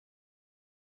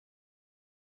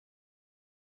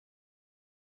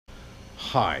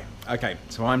Hi. Okay,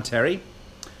 so I'm Terry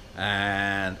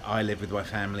and I live with my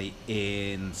family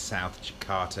in South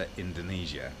Jakarta,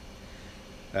 Indonesia.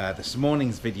 This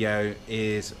morning's video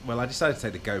is, well, I decided to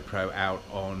take the GoPro out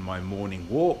on my morning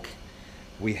walk.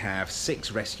 We have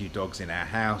 6 rescue dogs in our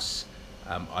house.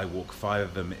 I walk 5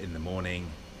 of them in the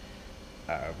morning,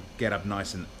 get up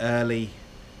nice and early,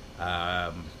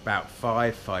 about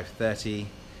 5:30.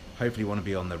 Hopefully want to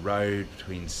be on the road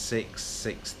between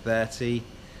 6:30.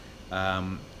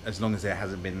 As long as there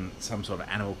hasn't been some sort of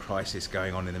animal crisis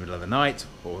going on in the middle of the night,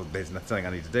 or there's nothing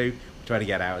I need to do, we try to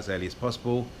get out as early as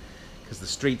possible because the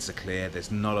streets are clear,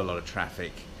 there's not a lot of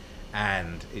traffic,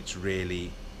 and it's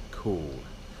really cool.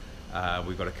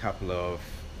 We've got a couple of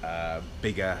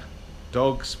bigger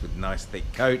dogs with nice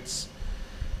thick coats,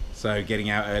 so getting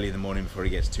out early in the morning before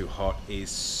it gets too hot is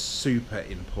super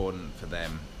important for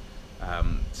them.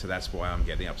 So that's why I'm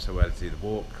getting up so early to do the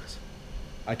walk.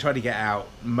 I try to get out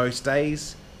most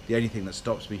days. The only thing that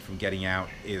stops me from getting out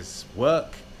is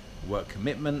work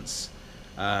commitments.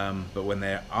 But when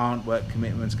there aren't work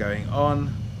commitments going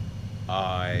on,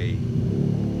 I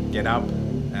get up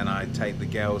and I take the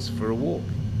girls for a walk.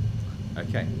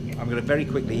 Okay, I'm going to very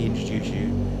quickly introduce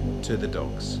you to the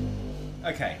dogs.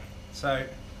 Okay, so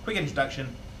quick introduction.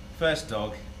 First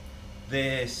dog.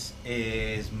 This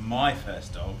is my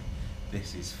first dog.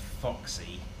 This is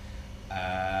Foxy.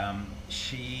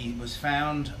 She was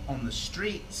found on the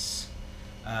streets.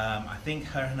 I think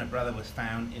her and her brother was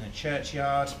found in a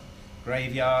churchyard,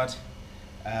 graveyard,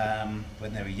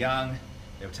 when they were young.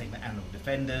 They were taken to animal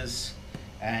defenders,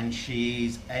 and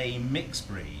she's a mixed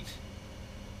breed.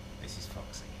 This is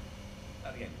Foxy.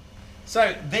 Again.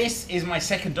 So this is my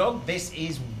second dog. This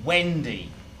is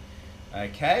Wendy.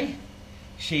 Okay,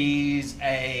 she's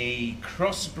a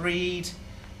crossbreed.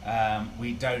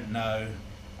 We don't know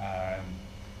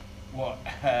what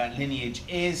her lineage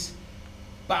is,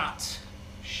 but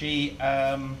she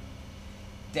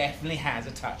definitely has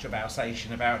a touch of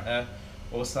Alsatian about her,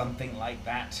 or something like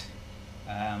that.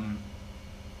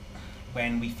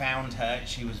 When we found her,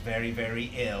 she was very,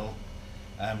 very ill.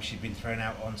 She'd been thrown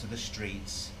out onto the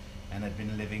streets and had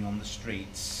been living on the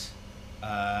streets,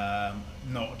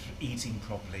 not eating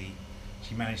properly.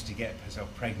 She managed to get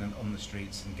herself pregnant on the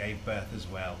streets and gave birth as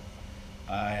well.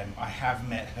 I have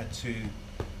met her 2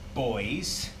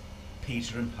 boys,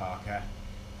 Peter and Parker.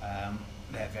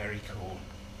 They're very cool,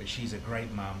 but she's a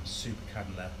great mum, super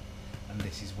cuddler, and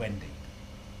this is Wendy.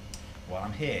 While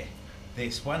I'm here,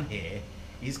 this one here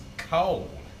is Cole.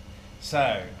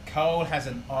 So Cole has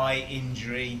an eye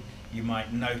injury. You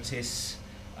might notice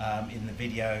in the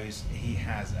videos he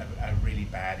has a really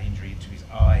bad injury to his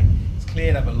eye. It's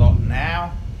cleared up a lot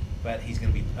now, but he's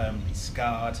going to be permanently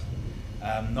scarred.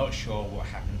 Not sure what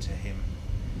happened to him.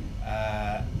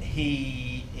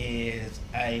 He is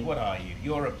a, what are you?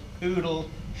 You're a poodle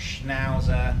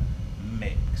schnauzer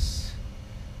mix.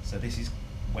 So this is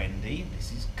Wendy,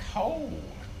 this is Cole.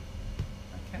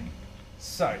 Okay.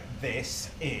 So this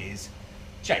is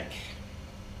Jake.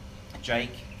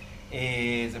 Jake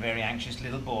is a very anxious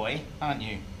little boy, aren't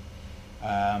you?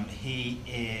 He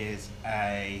is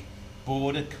a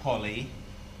border collie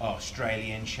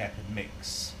Australian shepherd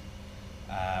mix.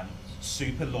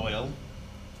 Super loyal,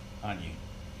 aren't you?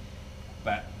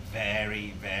 But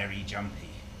very, very jumpy.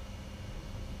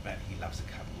 But he loves a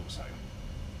cuddle also.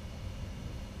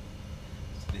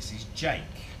 So this is Jake.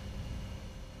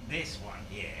 This one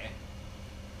here,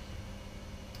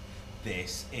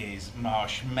 this is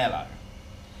Marshmallow.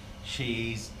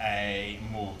 She's a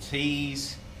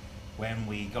Maltese. When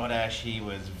we got her, she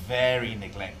was very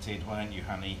neglected, weren't you,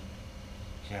 honey?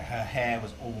 Her hair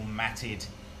was all matted.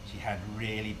 She had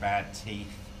really bad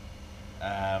teeth.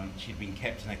 She'd been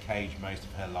kept in a cage most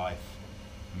of her life,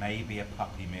 maybe a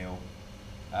puppy mill.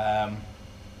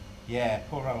 Yeah,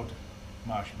 poor old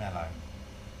Marshmallow.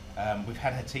 We've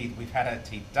had her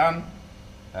teeth done,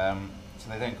 so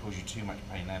they don't cause you too much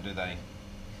pain now, do they?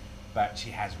 But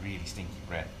she has really stinky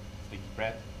breath. Stinky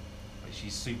breath, but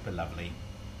she's super lovely.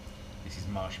 This is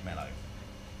Marshmallow.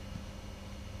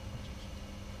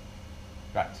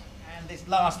 Right. And this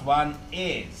last one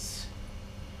is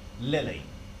Lily.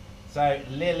 So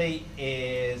Lily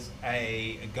is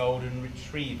a golden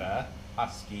retriever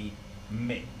husky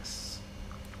mix.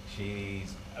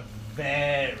 She's a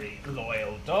very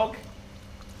loyal dog,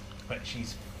 but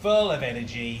she's full of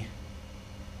energy.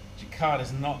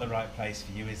 Jakarta's not the right place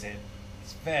for you, is it?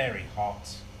 It's very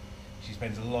hot. She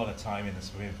spends a lot of time in the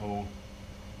swimming pool,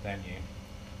 don't you?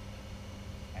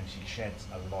 And she sheds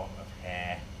a lot of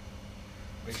hair.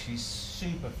 But she's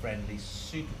super friendly,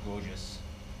 super gorgeous.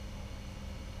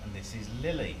 And this is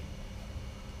Lily.